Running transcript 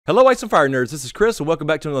Hello Ice and Fire Nerds, this is Chris and welcome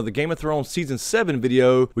back to another Game of Thrones Season 7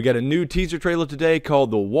 video. We got a new teaser trailer today called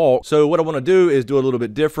The Walk. So what I want to do is do a little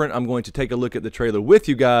bit different. I'm going to take a look at the trailer with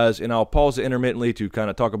you guys and I'll pause it intermittently to kind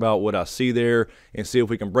of talk about what I see there and see if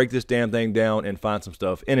we can break this damn thing down and find some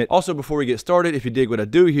stuff in it. Also, before we get started, if you dig what I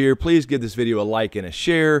do here, please give this video a like and a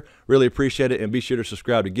share. Really appreciate it, and be sure to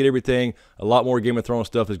subscribe to get everything. A lot more Game of Thrones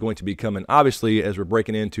stuff is going to be coming, obviously, as we're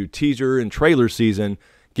breaking into teaser and trailer season.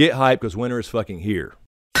 Get hyped because winter is fucking here.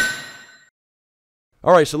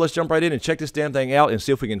 Alright, so let's jump right in and check this damn thing out and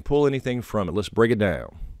see if we can pull anything from it. Let's break it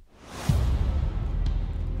down.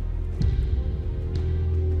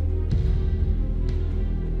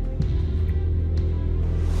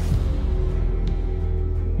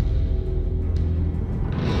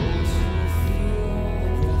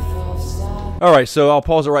 Alright, so I'll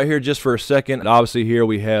pause it right here just for a second. Obviously here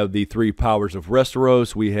we have the three powers of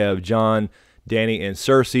Westeros. We have Jon, Dany, and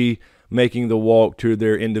Cersei making the walk to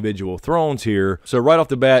their individual thrones here. So right off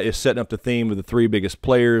the bat, it's setting up the theme of the three biggest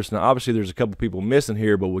players. Now obviously there's a couple people missing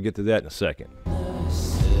here, but we'll get to that in a second.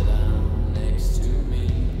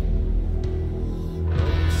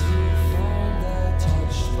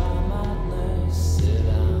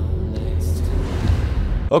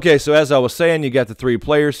 Okay, so as I was saying, you got the three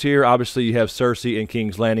players here. Obviously you have Cersei in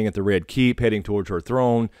King's Landing at the Red Keep heading towards her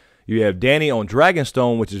throne. You have Dany on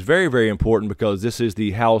Dragonstone, which is very, very important because this is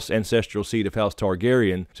the house ancestral seat of House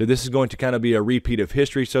Targaryen. So this is going to kind of be a repeat of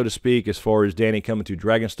history, so to speak, as far as Dany coming to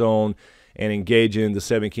Dragonstone and engaging the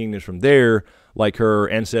Seven Kingdoms from there, like her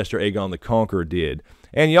ancestor Aegon the Conqueror did.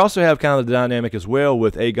 And you also have kind of the dynamic as well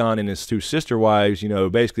with Aegon and his two sister wives, you know,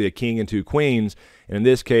 basically a king and two queens. And in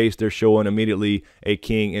this case, they're showing immediately a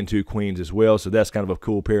king and two queens as well. So that's kind of a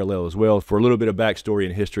cool parallel as well for a little bit of backstory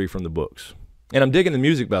and history from the books. And I'm digging the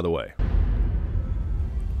music, by the way.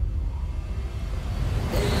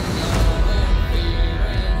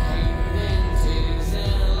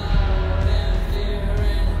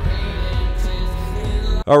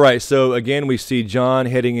 Alright, so again, we see Jon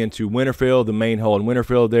heading into Winterfell, the main hall in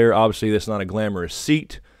Winterfell there. Obviously, that's not a glamorous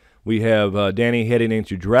seat. We have Dany heading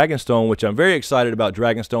into Dragonstone, which I'm very excited about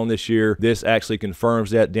Dragonstone this year. This actually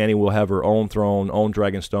confirms that Dany will have her own throne on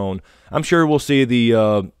Dragonstone. I'm sure we'll see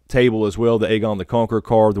the table as well, the Aegon the Conqueror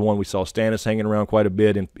card, the one we saw Stannis hanging around quite a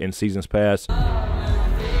bit in seasons past.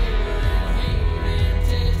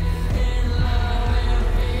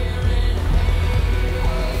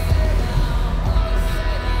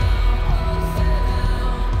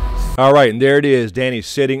 Alright, and there it is. Dany's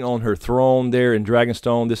sitting on her throne there in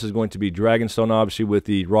Dragonstone. This is going to be Dragonstone, obviously, with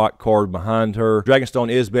the rock carved behind her. Dragonstone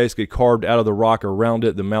is basically carved out of the rock around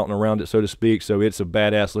it, the mountain around it, so to speak. So it's a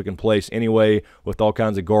badass looking place anyway, with all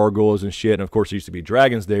kinds of gargoyles and shit. And of course, there used to be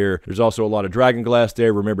dragons there. There's also a lot of dragon glass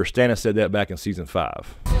there. Remember, Stannis said that back in season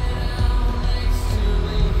 5.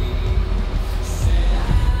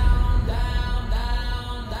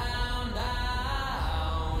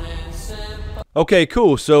 Okay,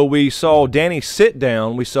 cool. So we saw Dany sit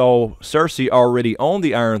down, we saw Cersei already on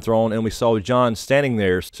the Iron Throne, and we saw Jon standing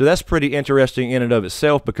there. So that's pretty interesting in and of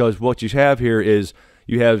itself, because what you have here is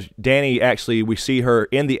you have Dany actually, we see her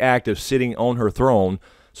in the act of sitting on her throne.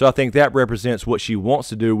 So I think that represents what she wants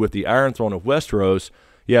to do with the Iron Throne of Westeros.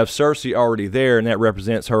 You have Cersei already there, and that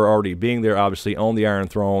represents her already being there, obviously, on the Iron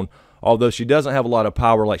Throne. Although she doesn't have a lot of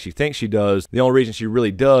power like she thinks she does, the only reason she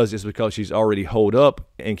really does is because she's already holed up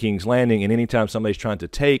in King's Landing, and anytime somebody's trying to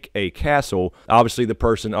take a castle, obviously the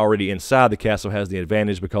person already inside the castle has the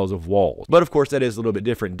advantage because of walls. But of course that is a little bit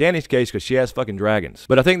different in Dany's case because she has fucking dragons.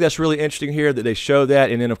 But I think that's really interesting here that they show that,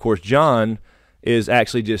 and then of course Jon is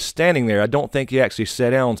actually just standing there. I don't think he actually sat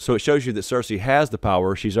down, so it shows you that Cersei has the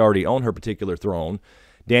power. She's already on her particular throne.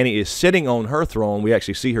 Dany is sitting on her throne. We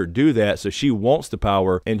actually see her do that, so she wants the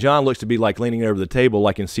power. And Jon looks to be like leaning over the table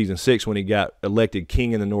like in season 6 when he got elected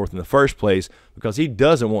king in the north in the first place, because he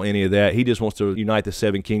doesn't want any of that. He just wants to unite the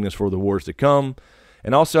Seven Kingdoms for the wars to come.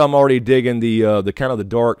 And also, I'm already digging the kind of the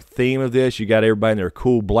dark theme of this. You got everybody in their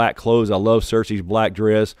cool black clothes. I love Cersei's black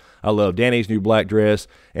dress. I love Dany's new black dress.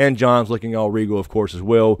 And Jon's looking all regal, of course, as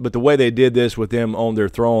well. But the way they did this with them on their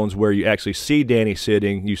thrones, where you actually see Dany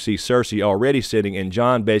sitting, you see Cersei already sitting, and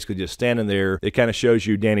Jon basically just standing there. It kind of shows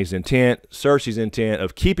you Dany's intent, Cersei's intent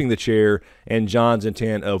of keeping the chair, and Jon's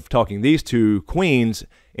intent of talking these two queens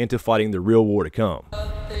into fighting the real war to come.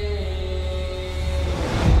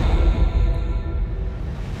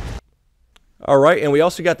 Alright, and we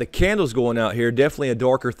also got the candles going out here. Definitely a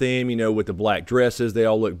darker theme, you know, with the black dresses. They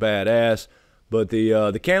all look badass. But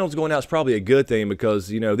the candles going out is probably a good thing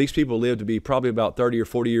because, you know, these people live to be probably about 30 or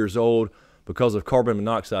 40 years old because of carbon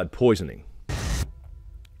monoxide poisoning.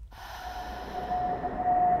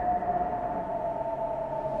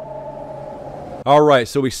 All right,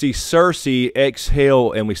 so we see Cersei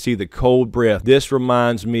exhale and we see the cold breath. This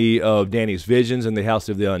reminds me of Dany's visions in the House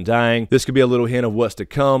of the Undying. This could be a little hint of what's to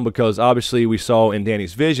come because obviously we saw in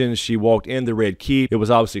Dany's visions, she walked in the Red Keep. It was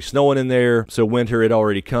obviously snowing in there, so winter had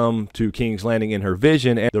already come to King's Landing in her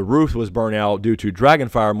vision, and the roof was burnt out due to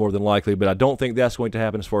dragonfire more than likely, but I don't think that's going to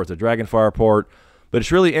happen as far as the dragonfire part. But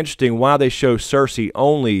it's really interesting why they show Cersei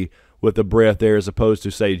only with the breath there as opposed to,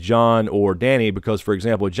 say, Jon or Dany, because, for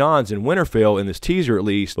example, Jon's in Winterfell in this teaser at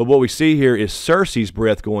least, but what we see here is Cersei's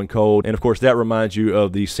breath going cold, and of course that reminds you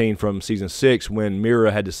of the scene from Season 6 when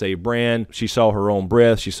Mira had to save Bran. She saw her own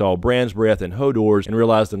breath, she saw Bran's breath and Hodor's, and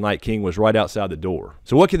realized the Night King was right outside the door.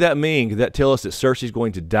 So what could that mean? Could that tell us that Cersei's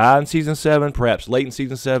going to die in Season 7, perhaps late in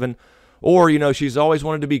Season 7? Or, you know, she's always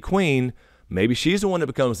wanted to be queen. Maybe she's the one that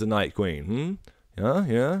becomes the Night Queen.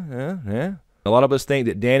 Yeah. A lot of us think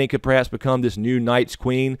that Dany could perhaps become this new Night's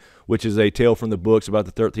Queen, which is a tale from the books about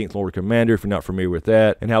the 13th Lord Commander, if you're not familiar with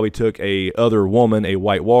that, and how he took a other woman, a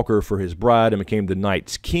White Walker, for his bride and became the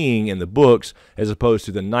Night's King in the books, as opposed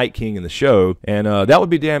to the Night King in the show. And that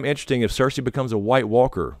would be damn interesting if Cersei becomes a White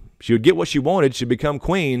Walker. She would get what she wanted, she'd become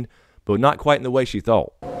queen, but not quite in the way she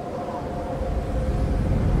thought.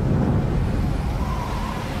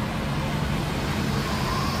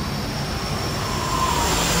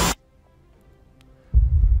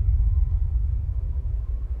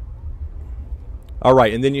 All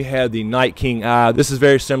right, and then you have the Night King eye. This is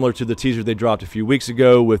very similar to the teaser they dropped a few weeks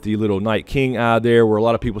ago with the little Night King eye there, where a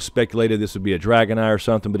lot of people speculated this would be a dragon eye or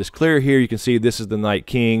something, but it's clear here. You can see this is the Night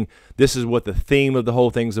King. This is what the theme of the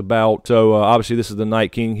whole thing's about. So obviously this is the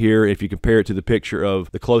Night King here. If you compare it to the picture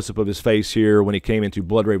of the close-up of his face here when he came into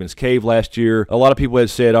Bloodraven's cave last year, a lot of people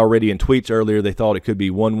had said already in tweets earlier they thought it could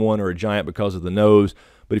be 1/1 or a giant because of the nose.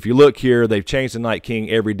 But if you look here, they've changed the Night King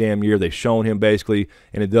every damn year. They've shown him basically,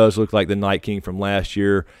 and it does look like the Night King from last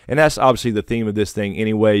year. And that's obviously the theme of this thing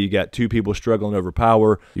anyway. You got two people struggling over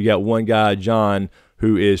power. You got one guy, Jon,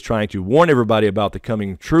 who is trying to warn everybody about the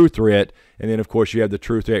coming true threat. And then, of course, you have the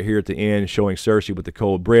true threat here at the end showing Cersei with the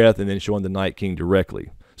cold breath and then showing the Night King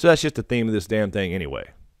directly. So that's just the theme of this damn thing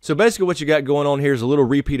anyway. So basically what you got going on here is a little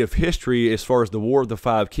repeat of history as far as the War of the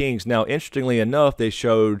Five Kings. Now, interestingly enough, they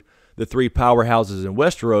showed the three powerhouses in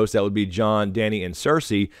Westeros. That would be Jon, Dany, and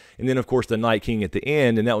Cersei, and then of course the Night King at the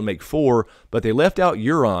end, and that would make 4, but they left out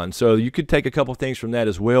Euron, so you could take a couple things from that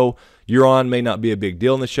as well. Euron may not be a big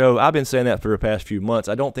deal in the show. I've been saying that for the past few months.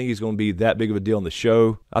 I don't think he's going to be that big of a deal in the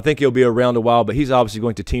show. I think he'll be around a while, but he's obviously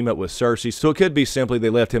going to team up with Cersei, so it could be simply they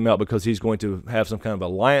left him out because he's going to have some kind of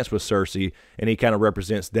alliance with Cersei, and he kind of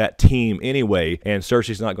represents that team anyway, and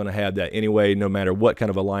Cersei's not going to have that anyway, no matter what kind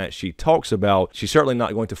of alliance she talks about. She's certainly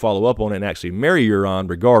not going to follow up on it and actually marry Euron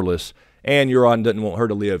regardless. And Euron doesn't want her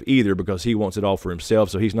to live either because he wants it all for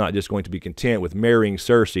himself, so he's not just going to be content with marrying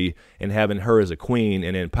Cersei and having her as a queen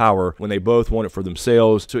and in power when they both want it for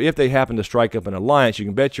themselves. So if they happen to strike up an alliance, you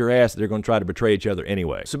can bet your ass that they're going to try to betray each other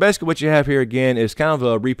anyway. So basically what you have here again is kind of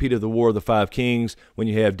a repeat of the War of the Five Kings when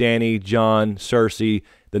you have Dany, Jon, Cersei,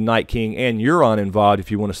 the Night King, and Euron involved,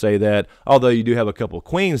 if you want to say that, although you do have a couple of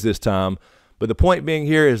queens this time. But the point being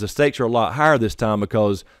here is the stakes are a lot higher this time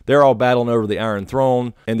because they're all battling over the Iron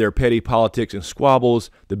Throne and their petty politics and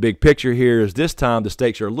squabbles. The big picture here is this time the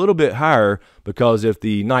stakes are a little bit higher because if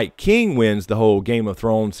the Night King wins the whole Game of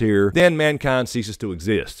Thrones here, then mankind ceases to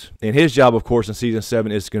exist. And his job, of course, in Season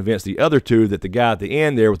 7 is to convince the other two that the guy at the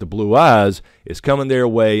end there with the blue eyes is coming their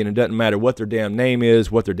way, and it doesn't matter what their damn name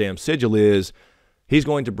is, what their damn sigil is, he's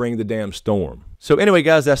going to bring the damn storm. So anyway,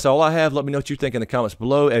 guys, that's all I have. Let me know what you think in the comments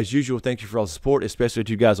below. As usual, thank you for all the support, especially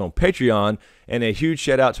to you guys on Patreon. And a huge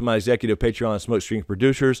shout out to my executive Patreon smokescreen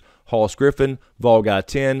producers, Griffin,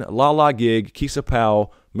 Volguy10, Lala Gig, Kissa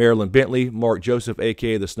Powell, Marylin Bentley, Marc Joseph,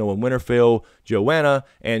 aka the Snow in Winterfell, JoAnna,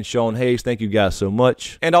 and Sean Hayes. Thank you guys so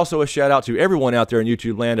much. And also a shout out to everyone out there in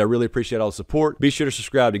YouTube land. I really appreciate all the support. Be sure to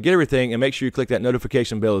subscribe to get everything, and make sure you click that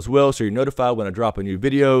notification bell as well so you're notified when I drop a new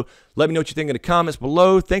video. Let me know what you think in the comments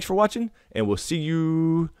below. Thanks for watching, and we'll see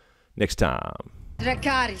you next time.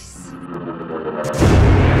 Dracarys.